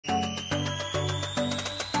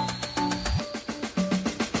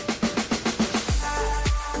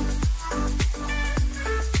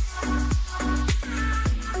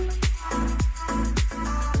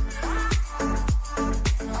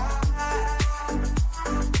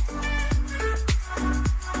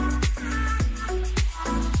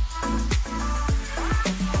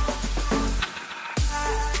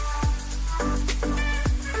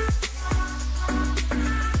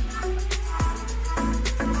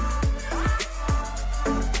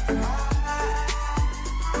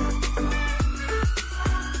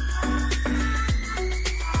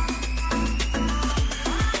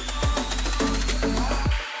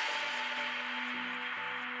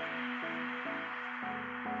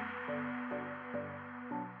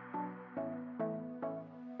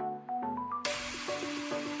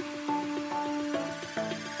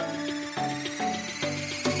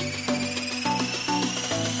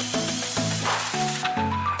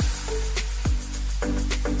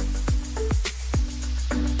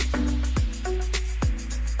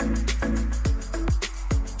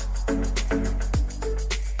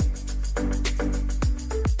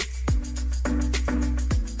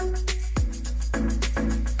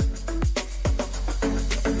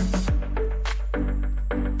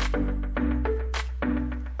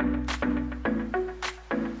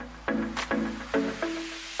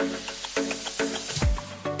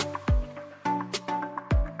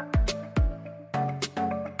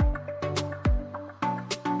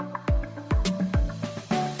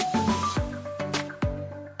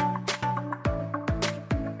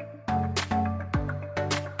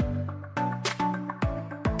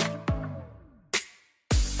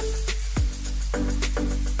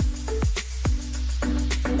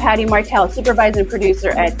Patty Martell, supervisor and producer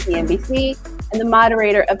at CNBC and the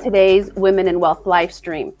moderator of today's Women in Wealth live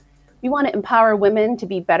stream. We want to empower women to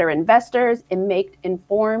be better investors and make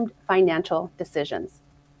informed financial decisions.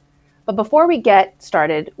 But before we get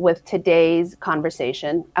started with today's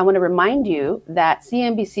conversation, I want to remind you that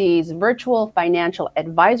CNBC's virtual Financial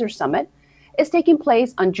Advisor Summit is taking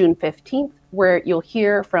place on June 15th, where you'll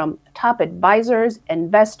hear from top advisors,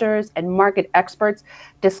 investors, and market experts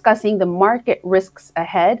discussing the market risks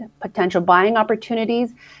ahead, potential buying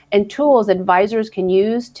opportunities, and tools advisors can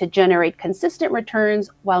use to generate consistent returns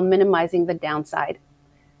while minimizing the downside.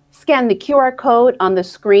 Scan the QR code on the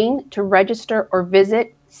screen to register or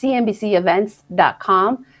visit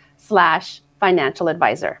cnbcevents.com/financial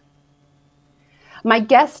advisor. My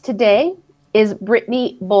guest today is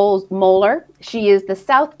Brittany Boals Moeller. She is the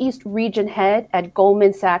Southeast Region Head at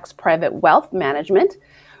Goldman Sachs Private Wealth Management,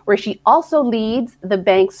 where she also leads the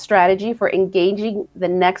bank's strategy for engaging the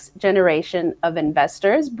next generation of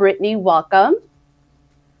investors. Brittany, welcome.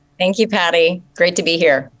 Thank you, Patty. Great to be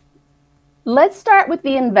here. Let's start with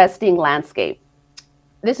the investing landscape.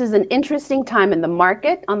 This is an interesting time in the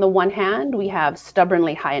market. On the one hand, we have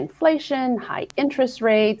stubbornly high inflation, high interest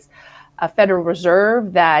rates, a Federal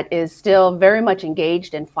Reserve that is still very much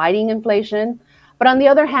engaged in fighting inflation. But on the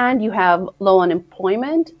other hand, you have low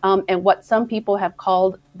unemployment and what some people have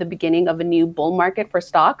called the beginning of a new bull market for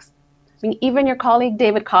stocks. I mean, even your colleague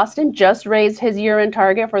David Kostin just raised his year-end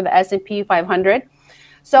target for the S&P 500.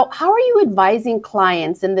 So how are you advising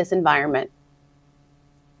clients in this environment?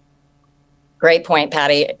 Great point,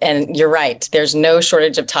 Patty. And you're right. There's no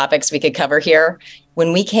shortage of topics we could cover here.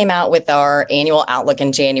 When we came out with our annual outlook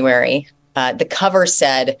in January, the cover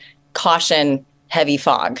said, caution, heavy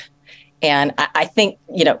fog. And I think,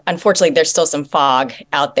 unfortunately, there's still some fog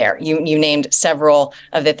out there. You named several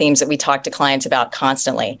of the themes that we talk to clients about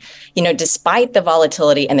constantly. Despite the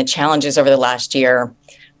volatility and the challenges over the last year,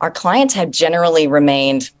 our clients have generally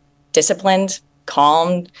remained disciplined,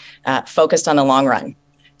 calm, focused on the long run.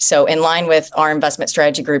 So in line with our investment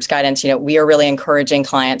strategy group's guidance, we are really encouraging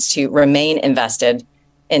clients to remain invested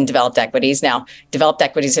in developed equities. Now, developed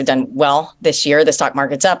equities have done well this year. The stock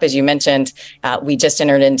market's up, as you mentioned. We just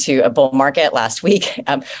entered into a bull market last week.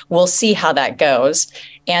 We'll see how that goes.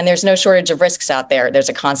 And there's no shortage of risks out there. There's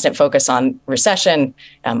a constant focus on recession.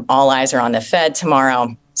 All eyes are on the Fed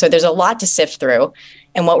tomorrow. So there's a lot to sift through.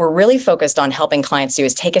 And what we're really focused on helping clients do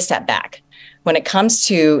is take a step back. When it comes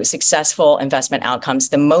to successful investment outcomes,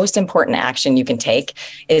 the most important action you can take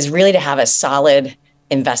is really to have a solid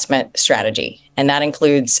investment strategy. And that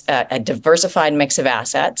includes a diversified mix of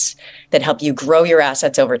assets that help you grow your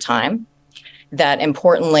assets over time, that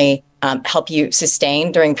importantly help you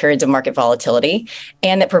sustain during periods of market volatility,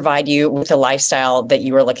 and that provide you with a lifestyle that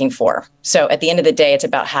you are looking for. So at the end of the day, it's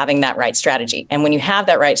about having that right strategy. And when you have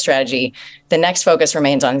that right strategy, the next focus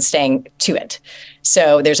remains on staying to it.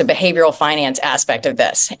 So there's a behavioral finance aspect of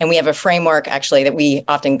this. And we have a framework actually that we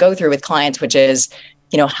often go through with clients, which is,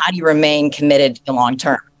 how do you remain committed to the long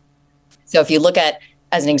term? So if you look at,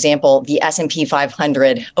 as an example, the S&P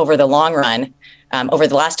 500 over the long run, over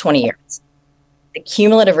the last 20 years, the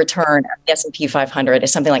cumulative return of the S&P 500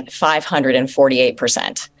 is something like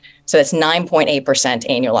 548%. So that's 9.8%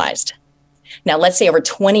 annualized. Now, let's say over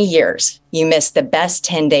 20 years, you miss the best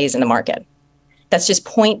 10 days in the market. That's just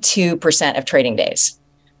 0.2% of trading days.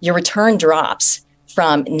 Your return drops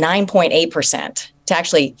from 9.8% to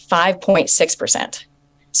actually 5.6%.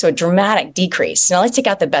 So a dramatic decrease. Now let's take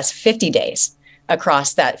out the best 50 days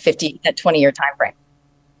across that 20-year time frame.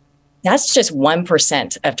 That's just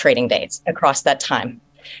 1% of trading days across that time.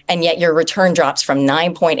 And yet your return drops from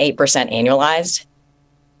 9.8% annualized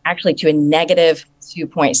actually to a negative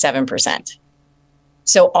 2.7%.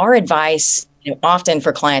 So our advice often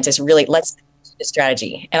for clients is really let's do the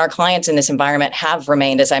strategy. And our clients in this environment have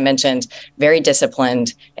remained, as I mentioned, very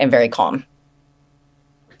disciplined and very calm.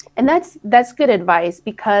 And that's good advice,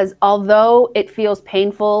 because although it feels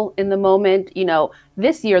painful in the moment,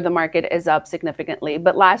 this year the market is up significantly,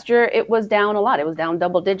 but last year it was down a lot. It was down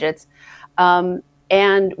double digits. And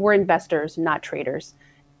we're investors, not traders.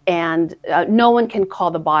 And no one can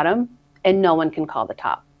call the bottom and no one can call the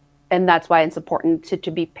top. And that's why it's important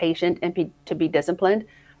to be patient and to be disciplined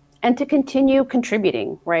and to continue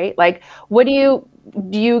contributing, right? Like, what do you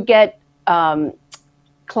get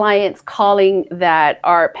clients calling that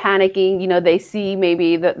are panicking? They see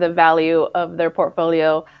maybe the value of their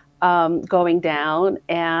portfolio going down.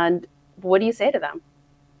 And what do you say to them?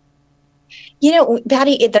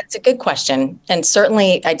 Patty, that's a good question. And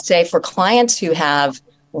certainly I'd say for clients who have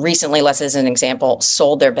recently, let's as an example,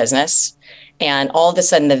 sold their business, and all of a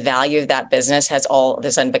sudden the value of that business has all of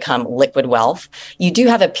a sudden become liquid wealth, you do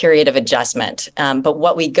have a period of adjustment. But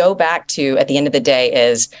what we go back to at the end of the day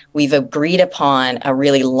is we've agreed upon a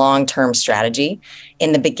really long-term strategy.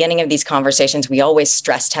 In the beginning of these conversations, we always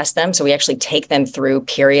stress test them. So we actually take them through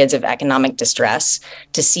periods of economic distress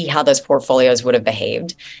to see how those portfolios would have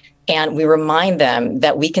behaved. And we remind them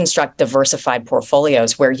that we construct diversified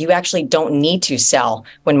portfolios where you actually don't need to sell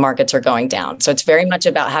when markets are going down. So it's very much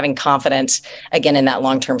about having confidence, again, in that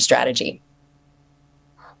long-term strategy.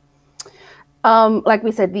 Like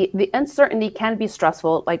we said, the uncertainty can be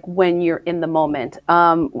stressful, like when you're in the moment.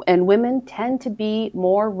 And women tend to be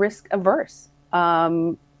more risk averse.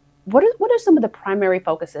 What are some of the primary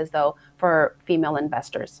focuses, though, for female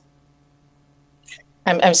investors?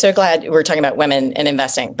 I'm so glad we're talking about women in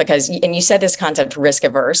investing because, and you said this concept risk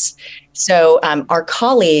averse. So our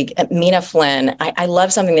colleague, Mina Flynn, I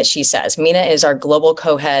love something that she says. Mina is our global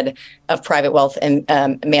co-head of private wealth and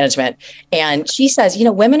management. And she says,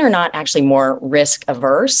 women are not actually more risk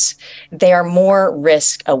averse. They are more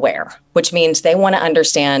risk aware, which means they want to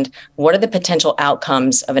understand what are the potential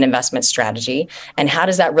outcomes of an investment strategy and how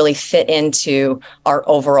does that really fit into our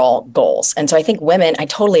overall goals. And so I think women, I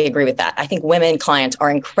totally agree with that. I think women clients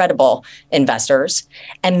are incredible investors,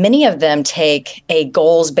 and many of them take a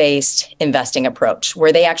goals-based investing approach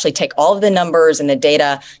where they actually take all of the numbers and the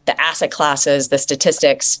data, the asset classes, the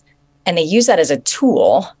statistics, and they use that as a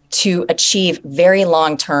tool to achieve very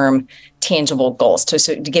long-term tangible goals.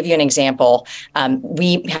 So to give you an example,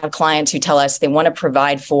 we have clients who tell us they want to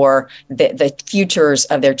provide for the futures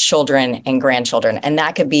of their children and grandchildren. And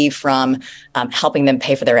that could be from helping them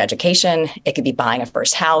pay for their education. It could be buying a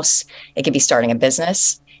first house. It could be starting a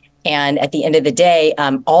business. And at the end of the day,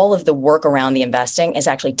 all of the work around the investing is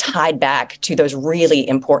actually tied back to those really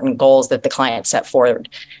important goals that the client set forward.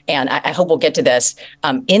 And I hope we'll get to this.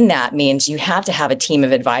 In that means you have to have a team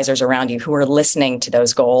of advisors around you who are listening to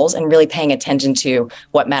those goals and really paying attention to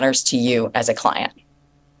what matters to you as a client.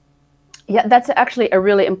 Yeah, that's actually a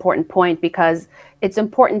really important point because it's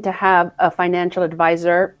important to have a financial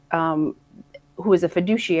advisor who is a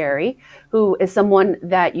fiduciary, who is someone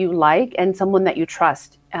that you like and someone that you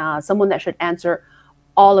trust, someone that should answer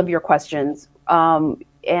all of your questions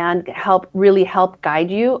and really help guide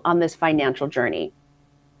you on this financial journey.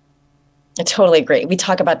 I totally agree. We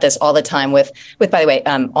talk about this all the time with by the way,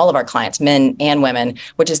 all of our clients, men and women,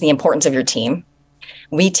 which is the importance of your team.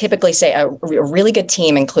 We typically say a really good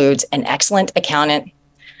team includes an excellent accountant,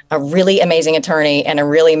 a really amazing attorney, and a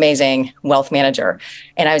really amazing wealth manager.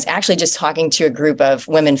 And I was actually just talking to a group of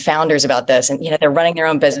women founders about this, and they're running their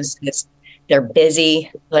own businesses. They're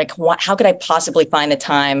busy. Like, how could I possibly find the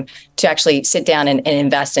time to actually sit down and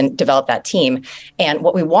invest and develop that team? And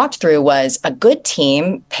what we walked through was a good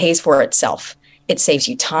team pays for itself. It saves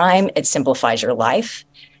you time. It simplifies your life.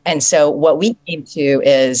 And so what we came to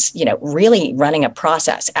is, really running a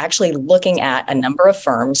process, actually looking at a number of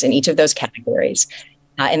firms in each of those categories.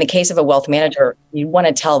 In the case of a wealth manager, you want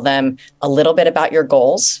to tell them a little bit about your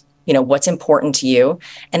goals, what's important to you,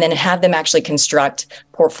 and then have them actually construct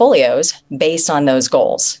portfolios based on those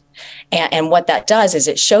goals. And what that does is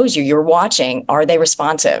it shows you're watching, are they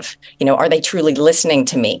responsive? Are they truly listening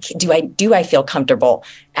to me? Do I feel comfortable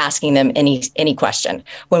asking them any question?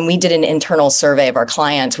 When we did an internal survey of our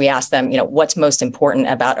clients, we asked them, what's most important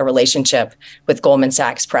about a relationship with Goldman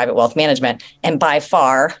Sachs Private Wealth Management? And by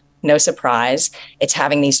far, no surprise, it's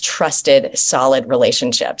having these trusted, solid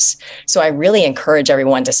relationships. So I really encourage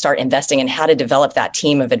everyone to start investing in how to develop that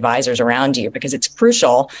team of advisors around you because it's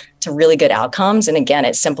crucial to really good outcomes. And again,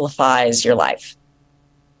 it simplifies your life.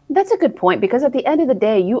 That's a good point because at the end of the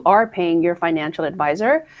day, you are paying your financial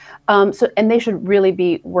advisor. And they should really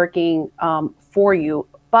be working for you.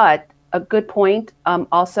 But a good point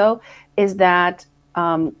also is that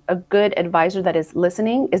a good advisor that is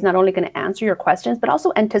listening is not only going to answer your questions, but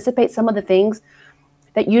also anticipate some of the things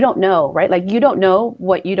that you don't know, right? Like you don't know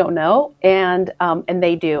what you don't know, and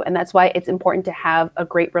they do. And that's why it's important to have a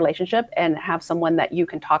great relationship and have someone that you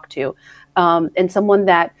can talk to and someone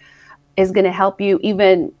that is going to help you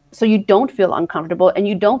even so you don't feel uncomfortable and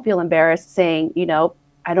you don't feel embarrassed saying,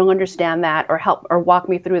 I don't understand that, or help or walk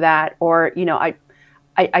me through that, or,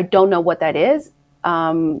 I don't know what that is.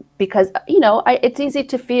 Because, it's easy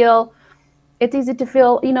to feel, a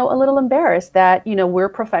little embarrassed that, we're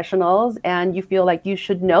professionals and you feel like you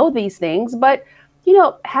should know these things. But,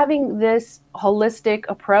 having this holistic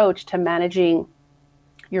approach to managing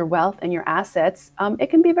your wealth and your assets,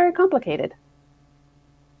 it can be very complicated.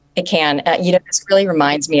 It can. This really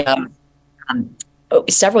reminds me of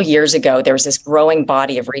several years ago, there was this growing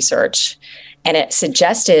body of research, and it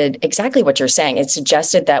suggested exactly what you're saying. It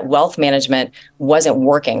suggested that wealth management wasn't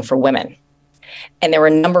working for women. And there were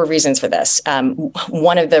a number of reasons for this.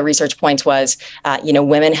 One of the research points was,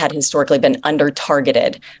 women had historically been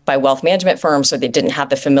under-targeted by wealth management firms, so they didn't have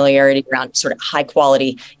the familiarity around sort of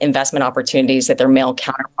high-quality investment opportunities that their male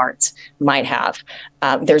counterparts might have.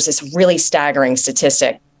 There's this really staggering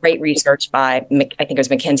statistic, great research by, I think it was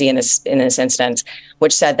McKinsey in this instance,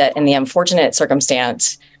 which said that in the unfortunate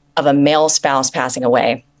circumstance of a male spouse passing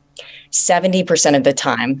away, 70% of the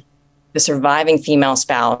time, the surviving female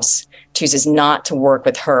spouse chooses not to work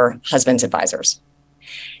with her husband's advisors.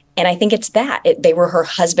 And I think it's that. They were her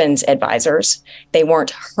husband's advisors. They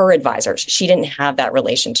weren't her advisors. She didn't have that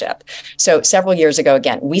relationship. So several years ago,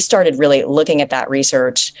 again, we started really looking at that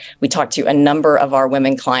research. We talked to a number of our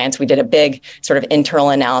women clients. We did a big sort of internal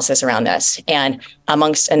analysis around this. And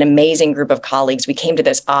amongst an amazing group of colleagues, we came to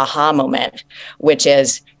this aha moment, which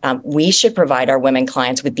is we should provide our women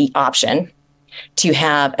clients with the option to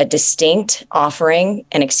have a distinct offering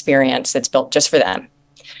and experience that's built just for them.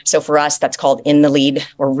 So for us, that's called In the Lead.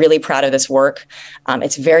 We're really proud of this work.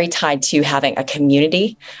 It's very tied to having a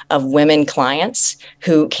community of women clients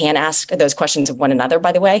who can ask those questions of one another,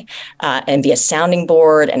 by the way, and be a sounding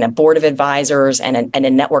board and a board of advisors and a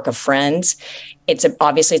network of friends.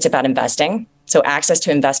 Obviously, it's about investing. So access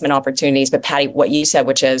to investment opportunities. But Patty, what you said,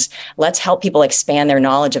 which is let's help people expand their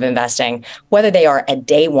knowledge of investing, whether they are a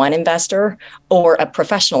day one investor or a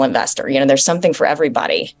professional investor. There's something for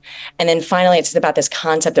everybody. And then finally, it's about this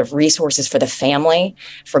concept of resources for the family,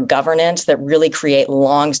 for governance that really create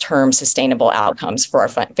long-term sustainable outcomes for our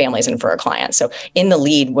families and for our clients. So In the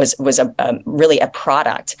Lead was really a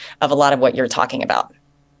product of a lot of what you're talking about.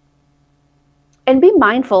 And be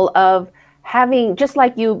mindful of having, just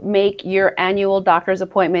like you make your annual doctor's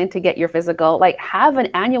appointment to get your physical, like have an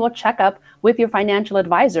annual checkup with your financial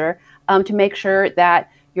advisor to make sure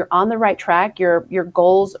that you're on the right track, your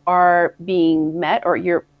goals are being met, or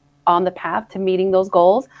you're on the path to meeting those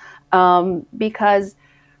goals. Because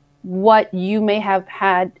what you may have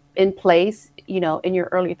had in place, in your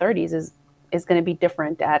early 30s is going to be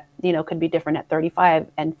different could be different at 35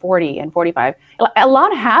 and 40 and 45. A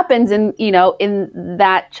lot happens in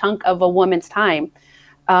that chunk of a woman's time,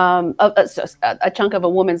 a chunk of a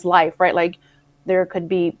woman's life, right? Like there could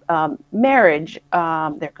be marriage,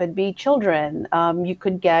 there could be children, you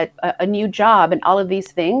could get a new job, and all of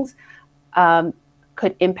these things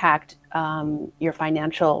could impact your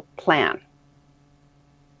financial plan.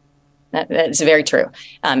 That's very true.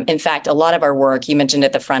 In fact, a lot of our work, you mentioned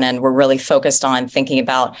at the front end, we're really focused on thinking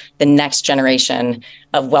about the next generation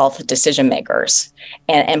of wealth decision makers.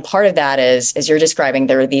 And part of that is, as you're describing,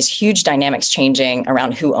 there are these huge dynamics changing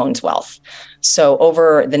around who owns wealth. So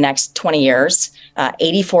over the next 20 years,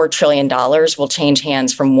 $84 trillion will change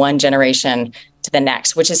hands from one generation to the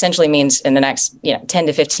next, which essentially means in the next 10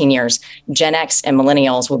 to 15 years, Gen X and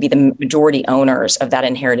millennials will be the majority owners of that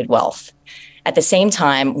inherited wealth. At the same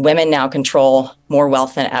time, women now control more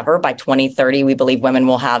wealth than ever. By 2030, we believe women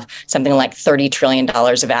will have something like $30 trillion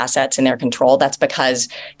of assets in their control. That's because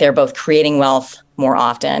they're both creating wealth more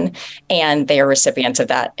often, and they are recipients of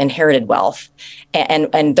that inherited wealth.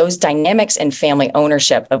 And those dynamics in family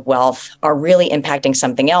ownership of wealth are really impacting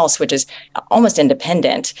something else, which is almost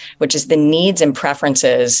independent, which is the needs and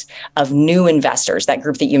preferences of new investors, that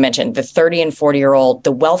group that you mentioned, the 30 and 40-year-old,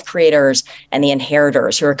 the wealth creators and the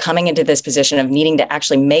inheritors who are coming into this position of needing to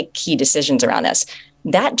actually make key decisions around this.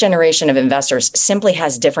 That generation of investors simply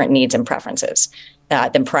has different needs and preferences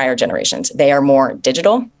than prior generations. They are more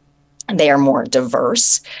digital. They are more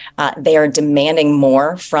diverse. They are demanding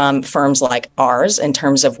more from firms like ours in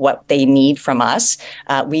terms of what they need from us.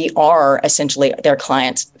 We are essentially their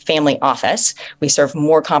clients' family office. We serve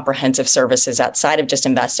more comprehensive services outside of just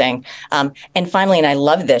investing. And finally, and I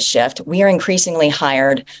love this shift, we are increasingly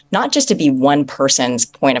hired not just to be one person's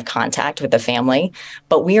point of contact with the family,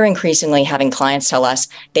 but we are increasingly having clients tell us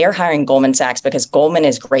they're hiring Goldman Sachs because Goldman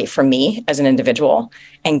is great for me as an individual,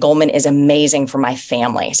 and Goldman is amazing for my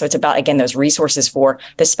family. So it's about, again, those resources for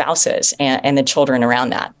the spouses and the children around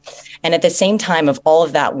that. And at the same time of all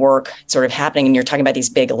of that work sort of happening, and you're talking about these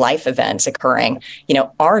big life events occurring,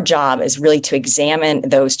 our job is really to examine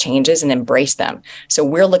those changes and embrace them. So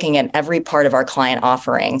we're looking at every part of our client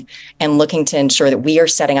offering and looking to ensure that we are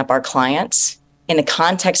setting up our clients in the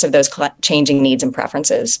context of those changing needs and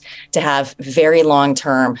preferences to have very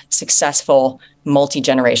long-term, successful,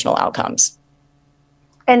 multi-generational outcomes.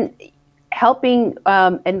 And helping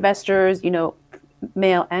investors,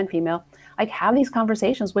 male and female, like have these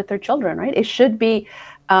conversations with their children, right? It should be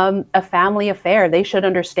a family affair. They should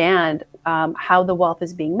understand how the wealth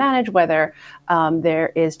is being managed, whether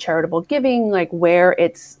there is charitable giving, like where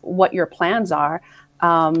it's, what your plans are,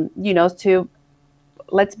 to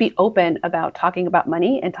let's be open about talking about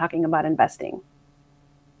money and talking about investing.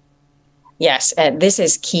 Yes, and this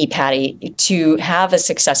is key, Patty, to have a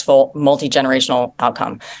successful multi-generational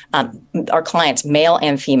outcome. Our clients, male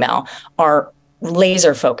and female, are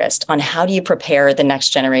laser focused on how do you prepare the next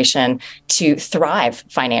generation to thrive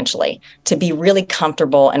financially, to be really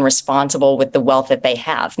comfortable and responsible with the wealth that they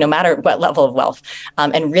have, no matter what level of wealth.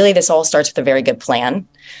 And really, this all starts with a very good plan.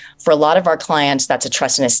 For a lot of our clients, that's a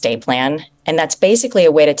trust and estate plan. And that's basically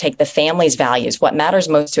a way to take the family's values, what matters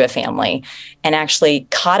most to a family, and actually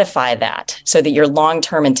codify that so that your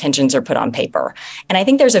long-term intentions are put on paper. And I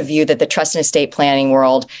think there's a view that the trust and estate planning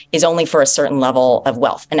world is only for a certain level of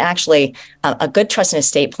wealth. And actually, a good trust and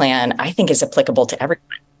estate plan, I think, is applicable to everyone.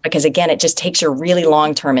 Because again, it just takes your really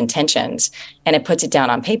long-term intentions and it puts it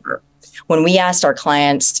down on paper. When we asked our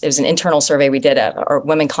clients, it was an internal survey we did, our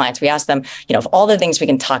women clients, we asked them, of all the things we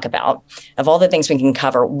can talk about, of all the things we can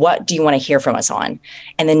cover, what do you want to hear from us on?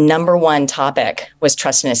 And the number one topic was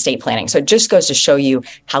trust and estate planning. So it just goes to show you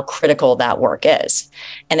how critical that work is.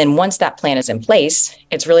 And then once that plan is in place,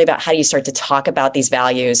 it's really about how you start to talk about these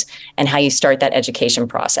values and how you start that education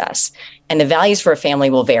process. And the values for a family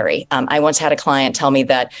will vary. I once had a client tell me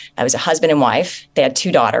that I was a husband and wife. They had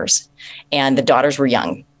 2 daughters, and the daughters were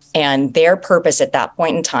young. And their purpose at that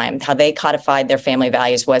point in time, how they codified their family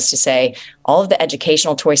values, was to say all of the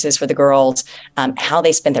educational choices for the girls, how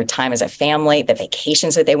they spent their time as a family, the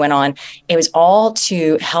vacations that they went on. It was all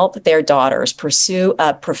to help their daughters pursue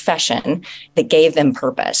a profession that gave them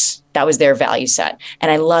purpose. That was their value set.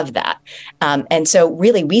 And I love that. And so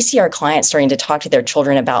really, we see our clients starting to talk to their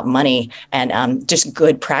children about money and just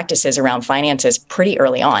good practices around finances pretty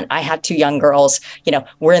early on. I have 2 young girls.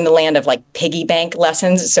 We're in the land of like piggy bank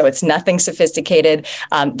lessons, so it's nothing sophisticated.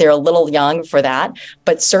 They're a little young for that.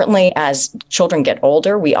 But certainly as children get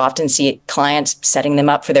older, we often see clients setting them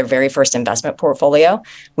up for their very first investment portfolio.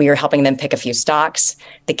 We are helping them pick a few stocks.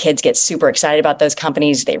 The kids get super excited about those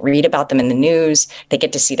companies. They read about them in the news. They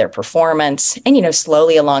get to see their performance. And,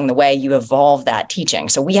 slowly along the way, you evolve that teaching.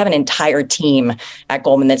 So we have an entire team at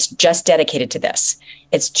Goldman that's just dedicated to this.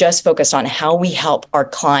 It's just focused on how we help our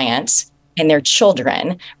clients and their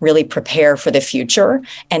children really prepare for the future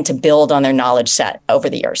and to build on their knowledge set over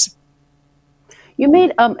the years. You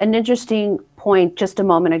made an interesting point just a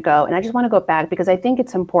moment ago, and I just want to go back because I think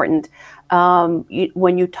it's important.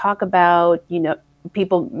 When you talk about,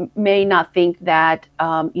 people may not think that,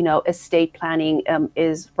 estate planning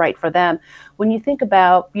is right for them. When you think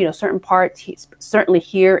about, certain parts, certainly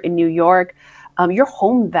here in New York, your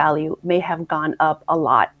home value may have gone up a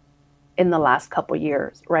lot in the last couple of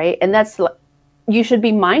years, right? And you should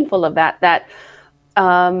be mindful of that, that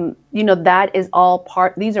is all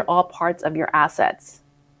these are all parts of your assets.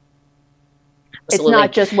 Absolutely. It's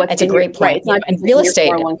not just what's it's a great point. Right. It's not and real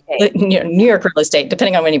estate, New York real estate,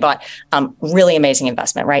 depending on when you bought, really amazing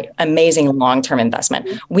investment, right? Amazing long-term investment.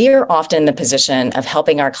 Mm-hmm. We are often in the position of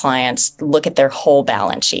helping our clients look at their whole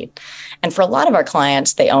balance sheet. And for a lot of our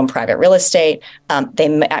clients, they own private real estate. They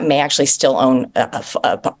may actually still own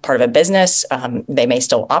a part of a business. They may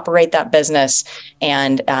still operate that business.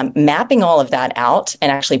 And mapping all of that out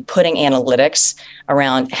and actually putting analytics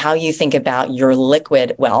around how you think about your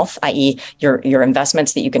liquid wealth, i.e. your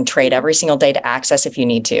investments that you can trade every single day to access if you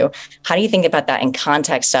need to. How do you think about that in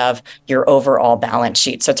context of your overall balance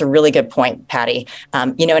sheet? So it's a really good point, Patty.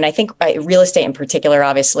 And I think real estate in particular,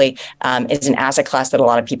 obviously, is an asset class that a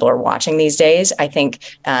lot of people are watching these days. I think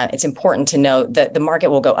it's important to note that the market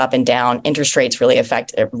will go up and down. Interest rates really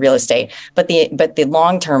affect real estate. But the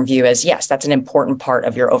long-term view is, yes, that's an important part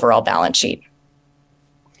of your overall balance sheet.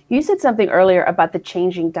 You said something earlier about the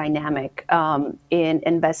changing dynamic in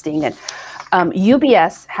investing. And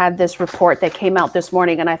UBS had this report that came out this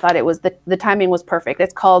morning, and I thought the timing was perfect.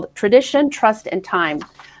 It's called Tradition, Trust, and Time.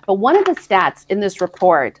 But one of the stats in this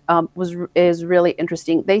report is really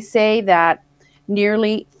interesting. They say that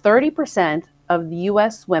nearly 30% of the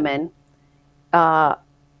U.S. women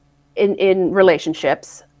in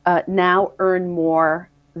relationships now earn more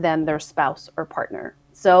than their spouse or partner.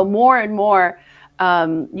 So more and more,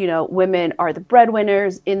 women are the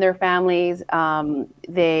breadwinners in their families.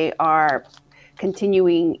 They are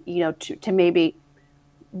continuing, to maybe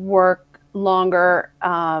work longer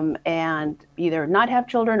and either not have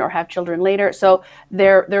children or have children later. So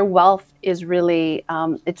their wealth is really,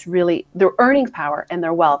 their earning power and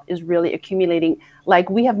their wealth is really accumulating like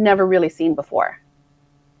we have never really seen before.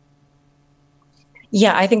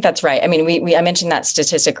 Yeah, I think that's right. I mean, I mentioned that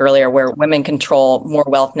statistic earlier where women control more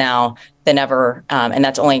wealth now than ever, and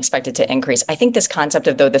that's only expected to increase. I think this concept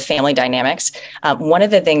of, though, the family dynamics, one of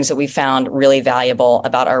the things that we found really valuable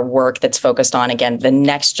about our work that's focused on, again, the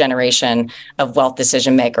next generation of wealth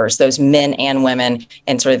decision makers, those men and women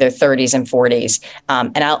in sort of their 30s and 40s.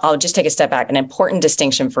 And I'll just take a step back. An important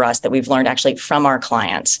distinction for us that we've learned actually from our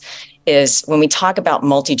clients is when we talk about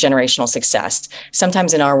multi-generational success,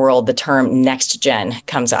 sometimes in our world, the term next gen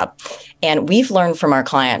comes up. And we've learned from our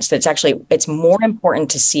clients that it's more important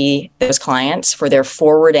to see those clients for their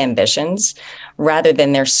forward ambitions rather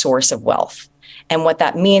than their source of wealth. And what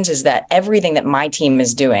that means is that everything that my team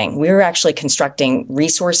is doing, we're actually constructing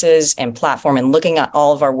resources and platform and looking at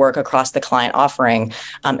all of our work across the client offering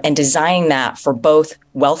and designing that for both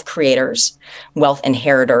wealth creators, wealth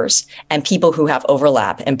inheritors, and people who have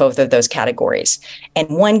overlap in both of those categories. And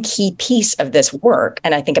one key piece of this work,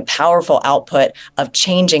 and I think a powerful output of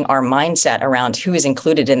changing our mindset around who is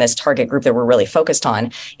included in this target group that we're really focused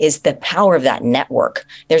on, is the power of that network.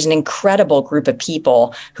 There's an incredible group of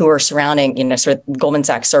people who are surrounding, sort of Goldman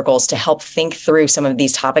Sachs circles to help think through some of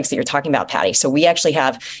these topics that you're talking about, Patty. So we actually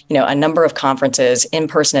have, a number of conferences,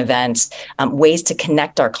 in-person events, ways to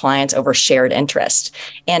connect our clients over shared interest.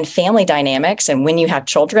 And family dynamics and when you have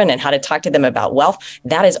children and how to talk to them about wealth,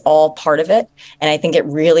 that is all part of it. And I think it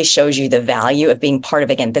really shows you the value of being part of,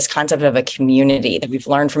 again, this concept of a community that we've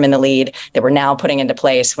learned from In the Lead that we're now putting into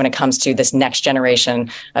place when it comes to this next generation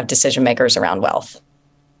of decision makers around wealth.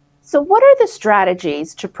 So what are the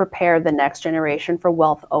strategies to prepare the next generation for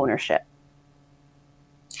wealth ownership?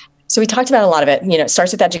 So we talked about a lot of it. It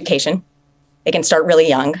starts with education. It can start really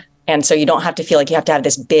young. And so you don't have to feel like you have to have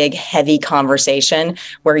this big, heavy conversation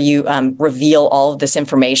where you reveal all of this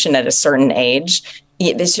information at a certain age.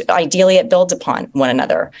 Ideally, it builds upon one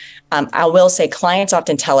another. I will say clients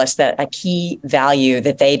often tell us that a key value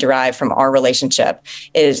that they derive from our relationship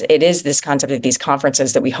is this concept of these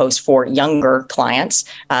conferences that we host for younger clients.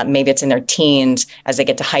 Maybe it's in their teens as they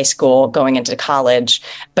get to high school, going into college,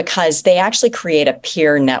 because they actually create a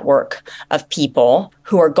peer network of people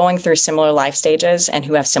who are going through similar life stages and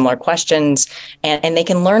who have similar questions, and they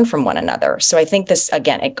can learn from one another. So I think this,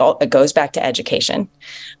 again, it goes back to education.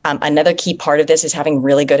 Another key part of this is having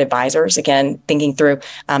really good advisors, again, thinking through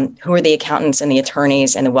who are the accountants and the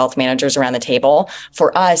attorneys and the wealth managers around the table.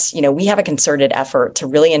 For us, we have a concerted effort to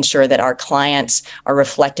really ensure that our clients are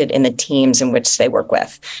reflected in the teams in which they work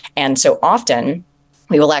with. And so often,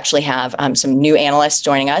 we will actually have some new analysts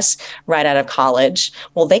joining us right out of college.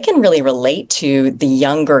 Well, they can really relate to the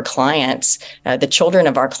younger clients, the children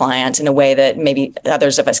of our clients, in a way that maybe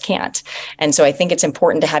others of us can't. And so I think it's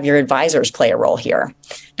important to have your advisors play a role here.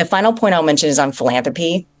 The final point I'll mention is on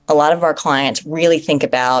philanthropy. A lot of our clients really think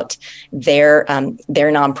about their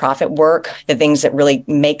nonprofit work, the things that really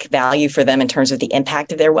make value for them in terms of the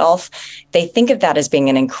impact of their wealth. They think of that as being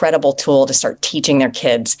an incredible tool to start teaching their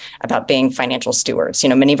kids about being financial stewards.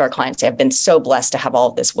 Many of our clients have been so blessed to have all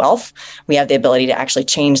of this wealth. We have the ability to actually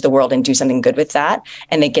change the world and do something good with that.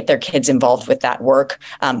 And they get their kids involved with that work,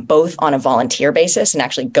 both on a volunteer basis and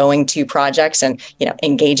actually going to projects and,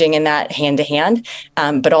 engaging in that hand to hand,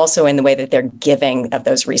 but also in the way that they're giving of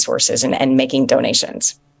those resources and making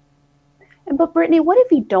donations. But Brittany, what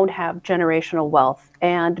if you don't have generational wealth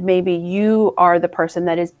and maybe you are the person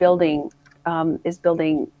that is building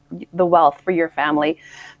the wealth for your family,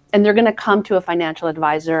 and they're going to come to a financial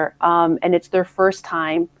advisor and it's their first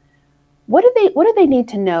time? What do they need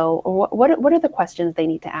to know, or what are the questions they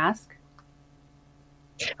need to ask?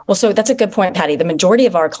 Well, so that's a good point, Patty. The majority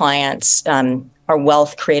of our clients are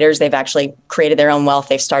wealth creators. They've actually created their own wealth.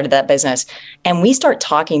 They've started that business. And we start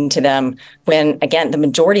talking to them when, again, the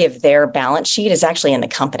majority of their balance sheet is actually in the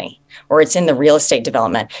company, or it's in the real estate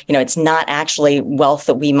development. It's not actually wealth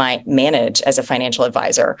that we might manage as a financial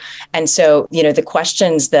advisor. And so, the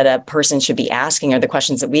questions that a person should be asking are the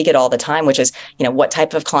questions that we get all the time, which is, what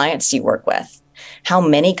type of clients do you work with? How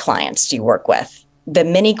many clients do you work with? How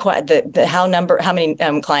many clients?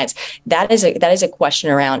 That is a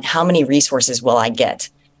question around how many resources will I get?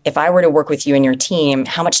 If I were to work with you and your team,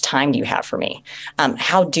 how much time do you have for me?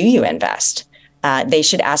 How do you invest? They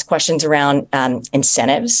should ask questions around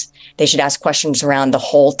incentives. They should ask questions around the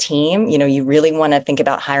whole team. You really want to think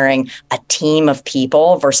about hiring a team of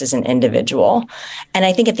people versus an individual. And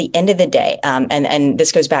I think at the end of the day, and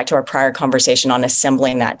this goes back to our prior conversation on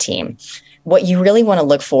assembling that team, what you really want to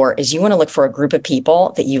look for is you want to look for a group of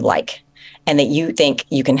people that you like and that you think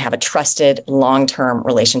you can have a trusted long-term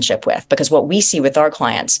relationship with. Because what we see with our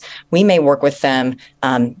clients, we may work with them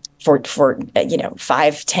for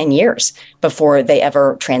 5-10 years before they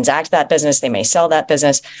ever transact that business. They may sell that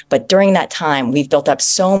business, but during that time, we've built up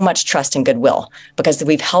so much trust and goodwill because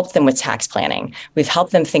we've helped them with tax planning. We've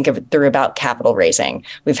helped them think through about capital raising.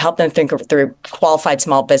 We've helped them think through qualified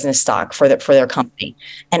small business stock for their company.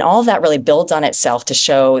 And all of that really builds on itself to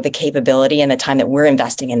show the capability and the time that we're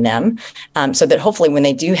investing in them, so that hopefully when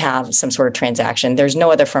they do have some sort of transaction, there's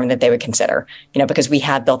no other firm that they would consider, because we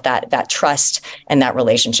have built that trust and that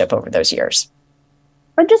relationship over those years.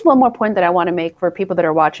 And just one more point that I want to make for people that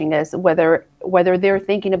are watching this, whether they're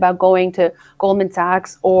thinking about going to Goldman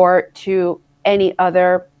Sachs or to any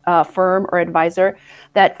other firm or advisor,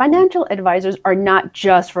 that financial advisors are not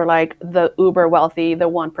just for like the uber wealthy, the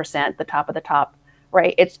 1%, the top of the top,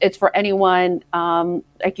 right? It's for anyone.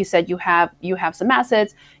 Like you said, you have some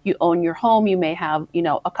assets, you own your home, you may have,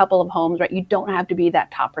 a couple of homes, right? You don't have to be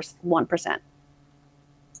that top 1%.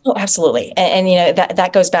 Oh, absolutely. And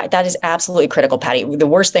that goes back. That is absolutely critical, Patty. The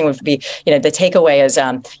worst thing would be, the takeaway is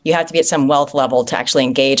you have to be at some wealth level to actually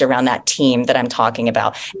engage around that team that I'm talking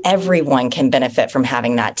about. Everyone can benefit from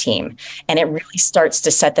having that team. And it really starts to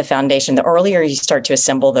set the foundation. The earlier you start to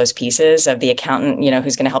assemble those pieces of the accountant,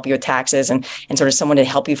 who's going to help you with taxes and sort of someone to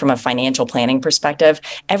help you from a financial planning perspective,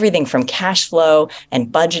 everything from cash flow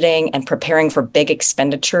and budgeting and preparing for big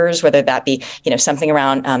expenditures, whether that be, something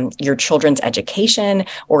around your children's education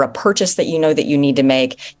or a purchase that that you need to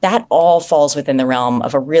make, that all falls within the realm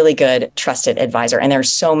of a really good, trusted advisor. And there's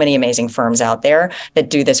so many amazing firms out there that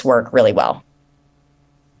do this work really well.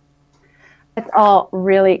 It's all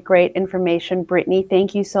really great information, Brittany.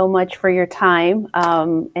 Thank you so much for your time.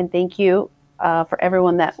 And thank you for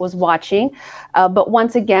everyone that was watching. But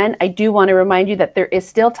once again, I do want to remind you that there is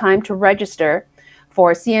still time to register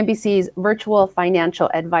for CNBC's Virtual Financial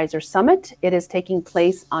Advisor Summit. It is taking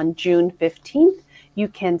place on June 15th. You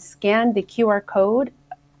can scan the QR code.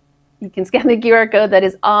 That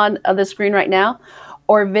is on the screen right now,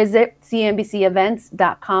 or visit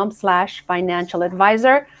cnbcevents.com/financial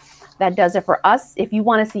advisor. That does it for us. If you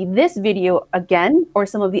want to see this video again or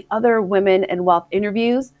some of the other Women and Wealth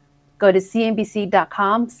interviews, go to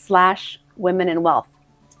cnbc.com/women and wealth.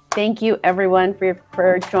 Thank you everyone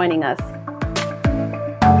for joining us.